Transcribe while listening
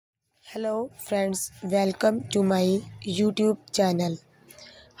Hello friends, welcome to my YouTube channel.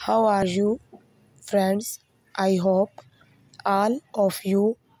 How are you friends? I hope all of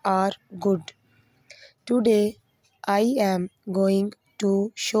you are good. Today I am going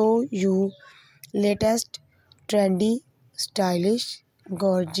to show you latest trendy, stylish,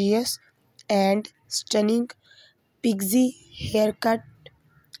 gorgeous and stunning pixie haircut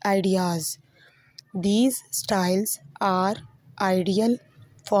ideas. These styles are ideal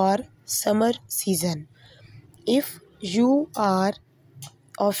for summer season. If you are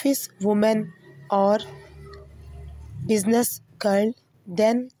office woman or business girl,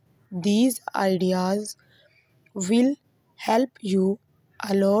 then these ideas will help you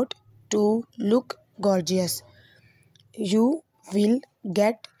a lot to look gorgeous. You will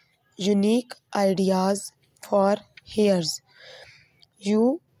get unique ideas for hairs.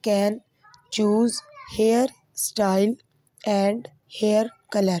 You can choose hair style and hair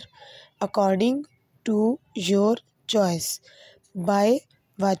color according to your choice. By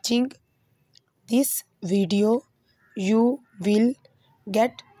watching this video, you will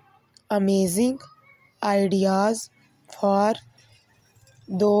get amazing ideas for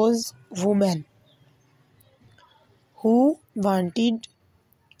those women who wanted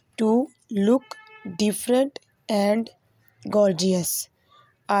to look different and gorgeous.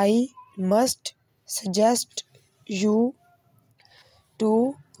 I must suggest you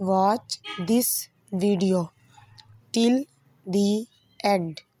to watch this video till the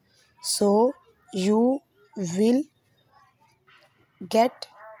end so you will get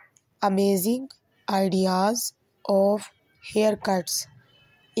amazing ideas of haircuts.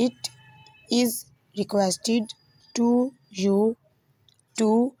 It is requested to you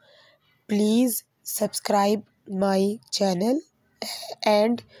to please subscribe my channel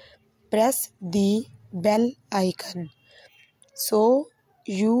and press the bell icon so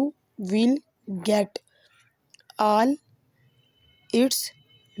you will get all its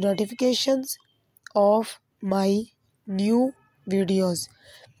notifications of my new videos.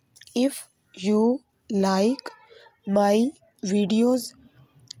 If you like my videos,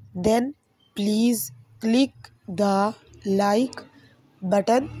 then please click the like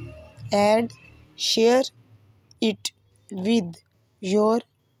button and share it with your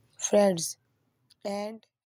friends and